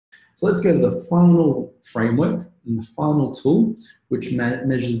So let's go to the final framework and the final tool, which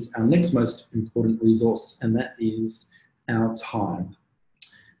measures our next most important resource, and that is our time.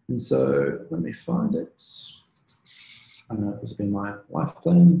 And so let me find it. I know this will be my life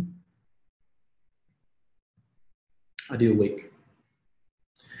plan. Ideal week.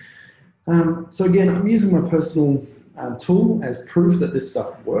 So again, I'm using my personal tool as proof that this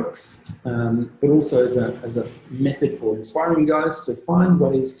stuff works, but also as a method for inspiring you guys to find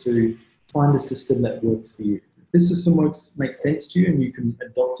ways to find a system that works for you. If this system makes sense to you and you can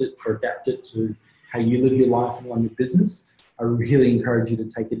adopt it or adapt it to how you live your life and run your business, I really encourage you to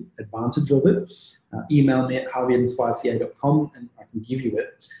take advantage of it. Email me at harvey@inspireca.com and I can give you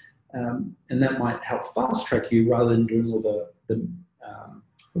it. And that might help fast track you rather than doing all the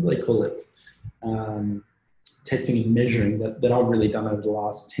what do they call it? Testing and measuring that I've really done over the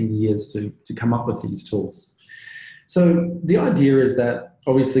last 10 years to come up with these tools. So the idea is that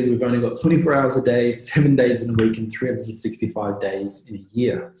obviously we've only got 24 hours a day, 7 days in a week, and 365 days in a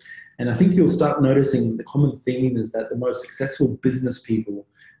year. And I think you'll start noticing the common theme is that the most successful business people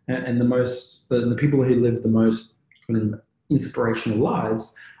and the people who live the most kind of inspirational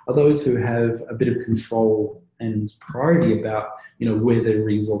lives are those who have a bit of control and priority about, where their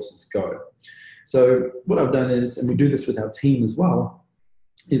resources go. So what I've done is, and we do this with our team as well,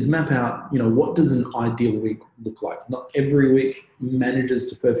 is map out, what does an ideal week look like? Not every week manages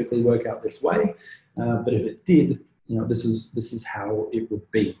to perfectly work out this way, but if it did, this is how it would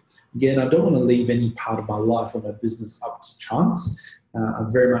be. Again, I don't want to leave any part of my life or my business up to chance.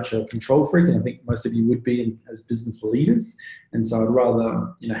 I'm very much a control freak, and I think most of you would be as business leaders. And so I'd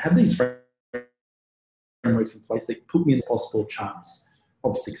rather, have these frameworks in place that put me in a possible chance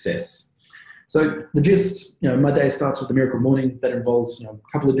of success. So the gist, my day starts with the miracle morning. That involves, a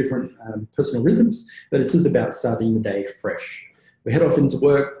couple of different personal rhythms, but it's just about starting the day fresh. We head off into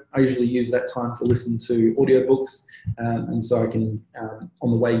work. I usually use that time to listen to audiobooks, and so I can,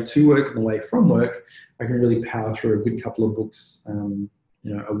 on the way to work and the way from work, I can really power through a good couple of books,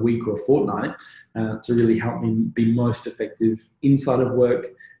 a week or a fortnight, to really help me be most effective inside of work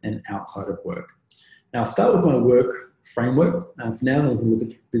and outside of work. Now, I'll start with my work framework for now, and we can look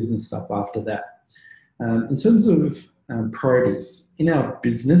at business stuff after that. In terms of priorities, in our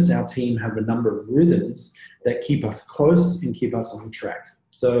business, our team have a number of rhythms that keep us close and keep us on track.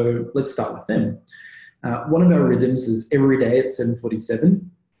 So let's start with them. One of our rhythms is every day at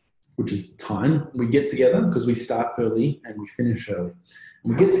 7:47, which is time. We get together because we start early and we finish early.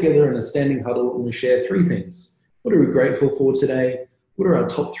 And we get together in a standing huddle and we share three things. What are we grateful for today? What are our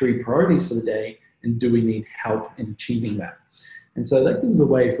top three priorities for the day? And do we need help in achieving that? And so that gives a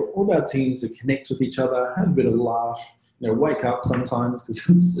way for all of our team to connect with each other, have a bit of a laugh, wake up sometimes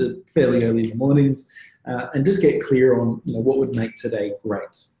because it's fairly early in the mornings, and just get clear on, what would make today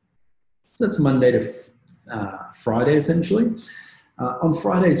great. So that's Monday to Friday, essentially. On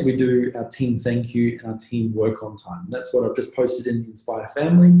Fridays, we do our team thank you and our team work on time. That's what I've just posted in the Inspire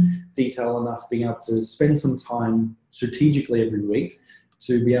family, detail on us being able to spend some time strategically every week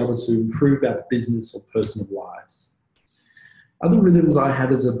to be able to improve our business or personal lives. Other rhythms I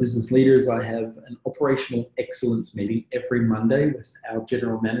have as a business leader is I have an operational excellence meeting every Monday with our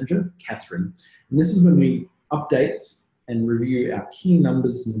general manager, Catherine. And this is when we update and review our key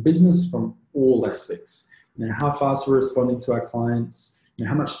numbers in the business from all aspects. How fast we're responding to our clients,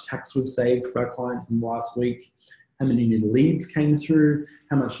 how much tax we've saved for our clients in the last week, how many new leads came through,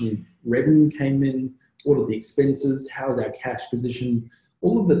 how much new revenue came in, what are the expenses, how's our cash position,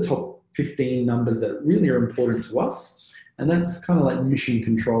 all of the top 15 numbers that really are important to us. And that's kind of like mission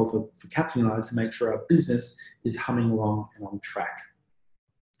control for Catherine and I to make sure our business is humming along and on track.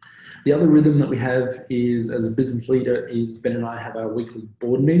 The other rhythm that we have is, as a business leader, is Ben and I have our weekly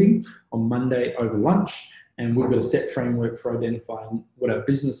board meeting on Monday over lunch, and we've got a set framework for identifying what our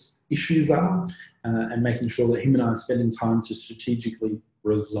business issues are and making sure that him and I are spending time to strategically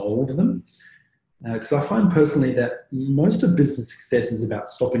resolve them. Because I find personally that most of business success is about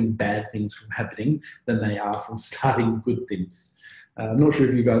stopping bad things from happening than they are from starting good things. I'm not sure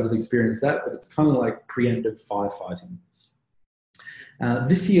if you guys have experienced that, but it's kind of like preemptive firefighting.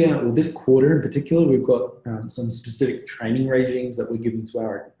 This year, or this quarter in particular, we've got some specific training regimes that we're giving to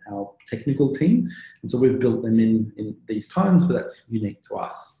our technical team. And so we've built them in these times, but that's unique to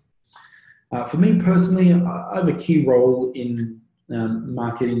us. For me personally, I have a key role in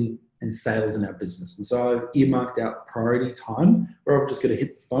marketing and sales in our business. And so I've earmarked out priority time where I've just got to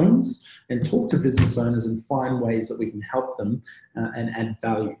hit the phones and talk to business owners and find ways that we can help them and add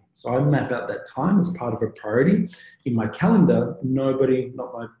value. So I map out that time as part of a priority. In my calendar, nobody,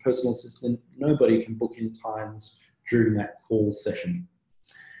 not my personal assistant, nobody can book in times during that call session.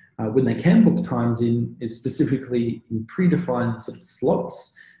 When they can book times in is specifically in predefined sort of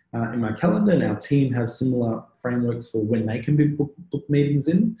slots in my calendar, and our team have similar frameworks for when they can be book meetings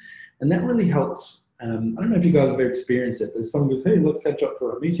in, and that really helps. I don't know if you guys have ever experienced it, but if someone goes, hey, let's catch up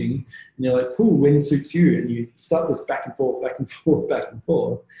for a meeting, and you're like, cool, when suits you? And you start this back and forth, back and forth, back and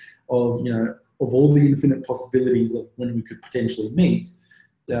forth of, of all the infinite possibilities of when we could potentially meet.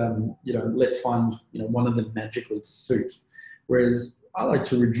 Let's find, one of them magically to suit. Whereas I like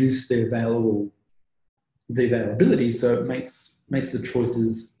to reduce the availability so it makes the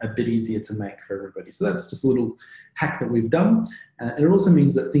choices a bit easier to make for everybody. So that's just a little hack that we've done. And it also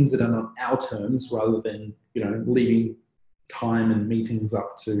means that things that are on our terms rather than, leaving time and meetings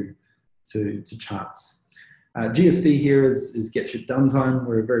up to charts. GSD here is Get Shit Done time.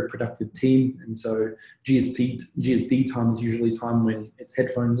 We're a very productive team. And so GSD time is usually time when it's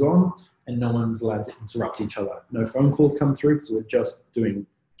headphones on and no one's allowed to interrupt each other. No phone calls come through because we're just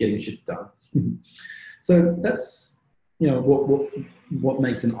getting shit done. So that's, what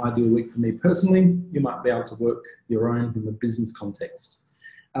makes an ideal week for me personally. You might be able to work your own from a business context.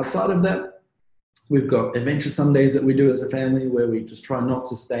 Outside of that, we've got adventure Sundays that we do as a family where we just try not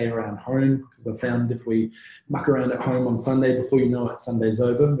to stay around home, because I found if we muck around at home on Sunday, before you know it, Sunday's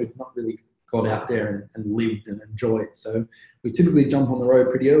over. We've not really got out there and lived and enjoyed. So we typically jump on the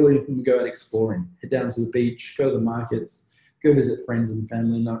road pretty early and we go out exploring, head down to the beach, go to the markets, go visit friends and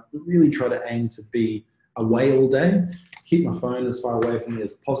family. And I really try to aim to be away all day, keep my phone as far away from me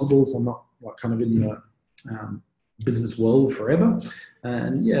as possible so I'm not kind of in the business world forever.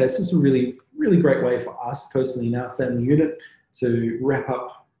 And yeah, it's just a really, really great way for us personally in our family unit to wrap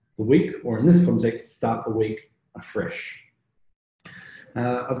up the week, or in this context, start the week afresh.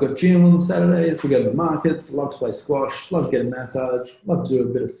 I've got gym on Saturdays, we go to the markets, love to play squash, love to get a massage, love to do a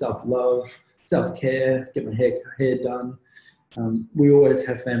bit of self-love, self-care, get my hair done. We always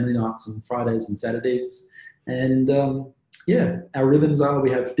have family nights on Fridays and Saturdays. And our rhythms are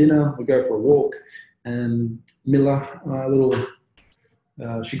we have dinner, we go for a walk, and Miller,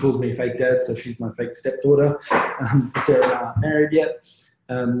 she calls me fake dad, so she's my fake stepdaughter. Sarah and I aren't married yet.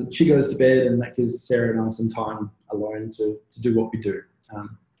 She goes to bed, and that gives Sarah and I some time alone to do what we do.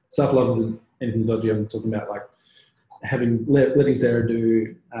 Self-love isn't anything dodgy. I'm talking about like letting Sarah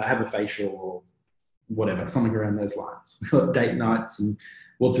have a facial or whatever, something around those lines. We've got date nights, and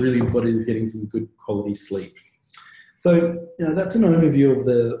what's really important is getting some good quality sleep. So that's an overview of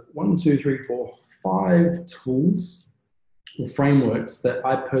the 5 tools or frameworks that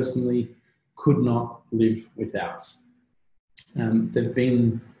I personally could not live without. They've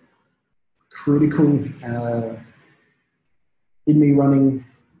been critical in me running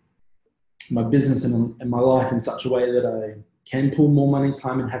my business and my life in such a way that I can pull more money,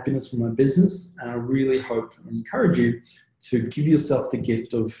 time, and happiness from my business. And I really hope and encourage you to give yourself the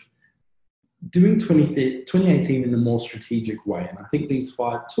gift of doing 2018 in a more strategic way. And I think these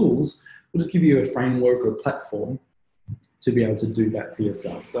 5 tools will just give you a framework or a platform to be able to do that for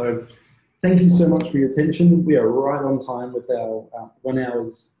yourself. So thank you so much for your attention. We are right on time with our 1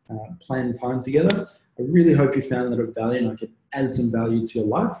 hour's planned time together. I really hope you found that of value and I could add some value to your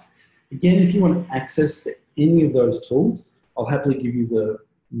life. Again, if you want access to any of those tools, I'll happily give you the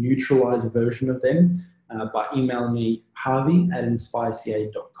neutralized version of them by emailing me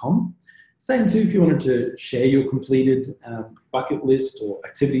harvey@inspireca.com. Same too, if you wanted to share your completed bucket list or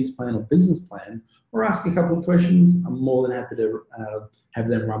activities plan or business plan, or ask a couple of questions, I'm more than happy to have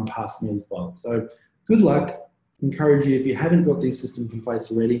them run past me as well. So good luck. Encourage you, if you haven't got these systems in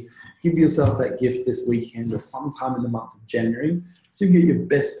place already, give yourself that gift this weekend or sometime in the month of January so you get your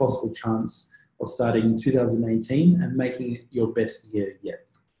best possible chance of starting 2018 and making it your best year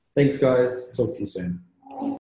yet. Thanks guys, talk to you soon.